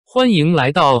欢迎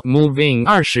来到 Moving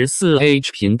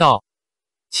 24h 频道，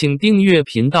请订阅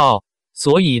频道，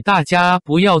所以大家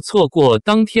不要错过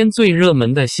当天最热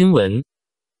门的新闻。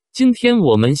今天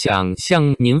我们想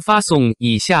向您发送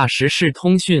以下时事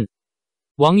通讯：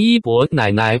王一博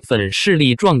奶奶粉势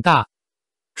力壮大。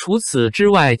除此之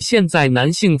外，现在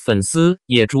男性粉丝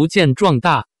也逐渐壮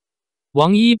大。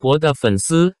王一博的粉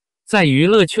丝在娱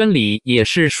乐圈里也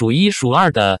是数一数二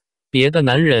的，别的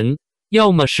男人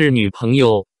要么是女朋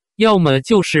友，要么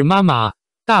就是妈妈，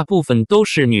大部分都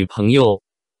是女朋友。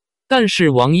但是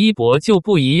王一博就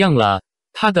不一样了，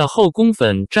他的后宫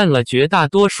粉占了绝大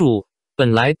多数，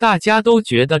本来大家都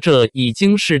觉得这已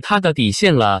经是他的底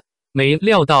线了，没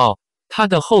料到他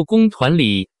的后宫团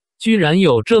里居然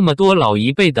有这么多老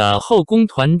一辈的后宫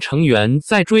团成员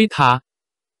在追他。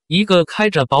一个开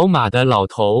着宝马的老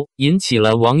头引起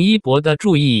了王一博的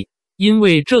注意，因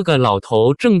为这个老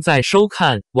头正在收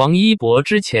看王一博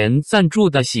之前赞助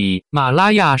的喜马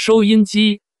拉雅收音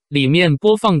机，里面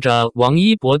播放着王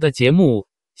一博的节目。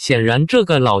显然这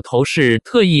个老头是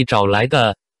特意找来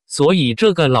的，所以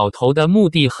这个老头的目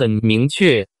的很明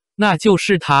确，那就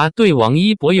是他对王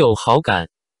一博有好感。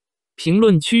评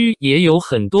论区也有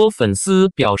很多粉丝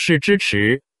表示支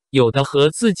持，有的和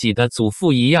自己的祖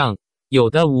父一样，有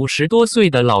的50多岁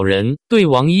的老人对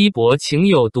王一博情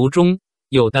有独钟，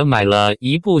有的买了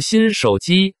一部新手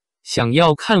机，想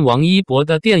要看王一博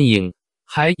的电影，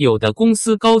还有的公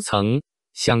司高层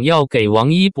想要给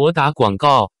王一博打广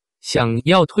告，想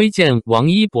要推荐王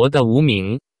一博的无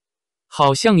名。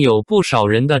好像有不少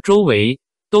人的周围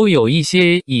都有一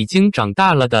些已经长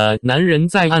大了的男人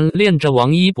在暗恋着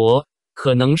王一博，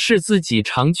可能是自己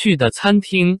常去的餐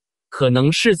厅，可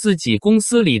能是自己公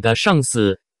司里的上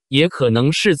司，也可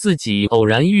能是自己偶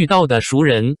然遇到的熟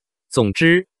人。总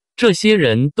之，这些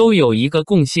人都有一个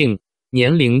共性，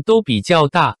年龄都比较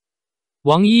大。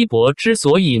王一博之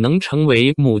所以能成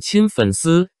为母亲粉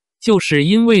丝，就是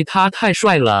因为他太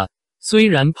帅了，虽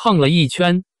然胖了一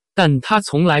圈，但他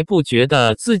从来不觉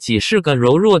得自己是个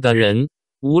柔弱的人，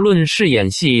无论是演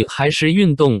戏还是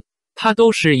运动，他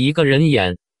都是一个人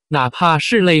演，哪怕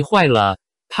是累坏了，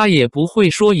他也不会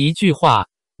说一句话。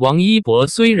王一博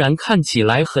虽然看起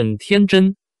来很天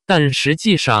真，但实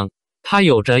际上他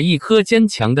有着一颗坚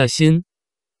强的心。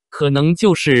可能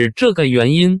就是这个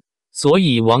原因，所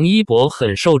以王一博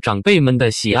很受长辈们的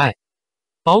喜爱。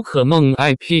宝可梦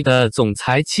IP 的总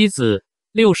裁妻子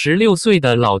66岁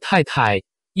的老太太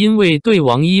因为对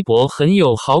王一博很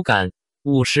有好感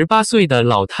，58岁的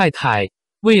老太太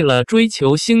为了追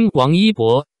求星王一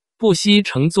博不惜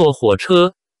乘坐火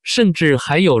车，甚至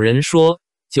还有人说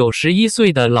91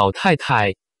岁的老太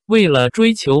太为了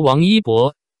追求王一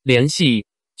博连戏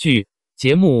剧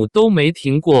节目都没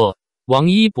停过。王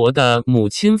一博的母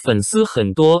亲粉丝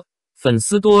很多，粉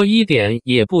丝多一点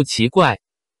也不奇怪。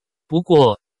不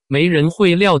过没人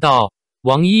会料到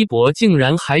王一博竟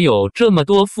然还有这么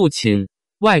多父亲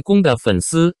外公的粉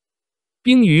丝。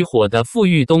冰与火的傅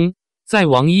玉东在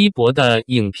王一博的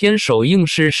影片首映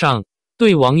式上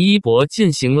对王一博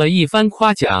进行了一番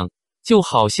夸奖，就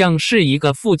好像是一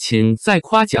个父亲在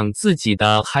夸奖自己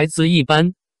的孩子一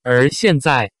般。而现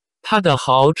在他的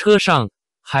豪车上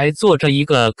还坐着一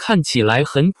个看起来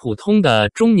很普通的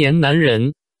中年男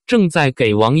人，正在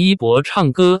给王一博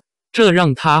唱歌，这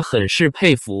让他很是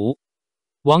佩服。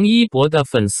王一博的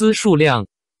粉丝数量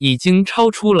已经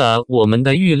超出了我们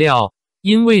的预料，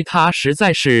因为他实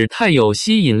在是太有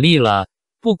吸引力了，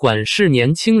不管是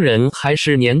年轻人还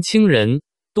是年轻人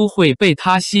都会被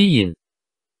他吸引。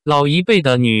老一辈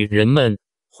的女人们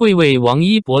会为王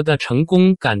一博的成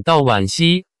功感到惋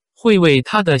惜，会为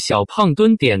他的小胖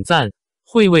墩点赞，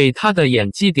会为他的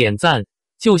演技点赞，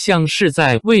就像是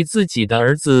在为自己的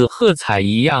儿子喝彩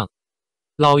一样。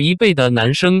老一辈的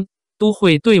男生都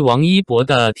会对王一博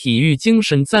的体育精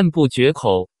神赞不绝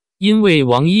口，因为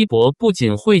王一博不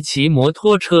仅会骑摩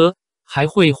托车，还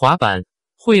会滑板，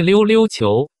会溜溜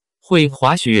球，会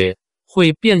滑雪，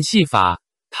会变戏法，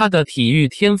他的体育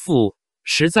天赋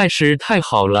实在是太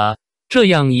好了。这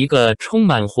样一个充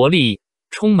满活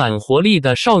力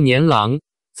的少年郎，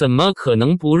怎么可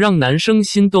能不让男生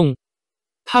心动？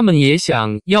他们也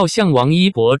想要像王一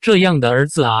博这样的儿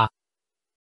子啊！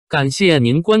感谢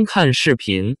您观看视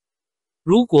频。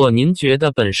如果您觉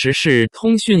得本时事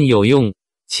通讯有用，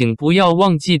请不要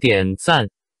忘记点赞、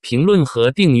评论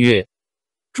和订阅。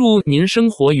祝您生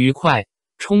活愉快，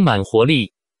充满活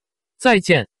力。再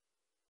见。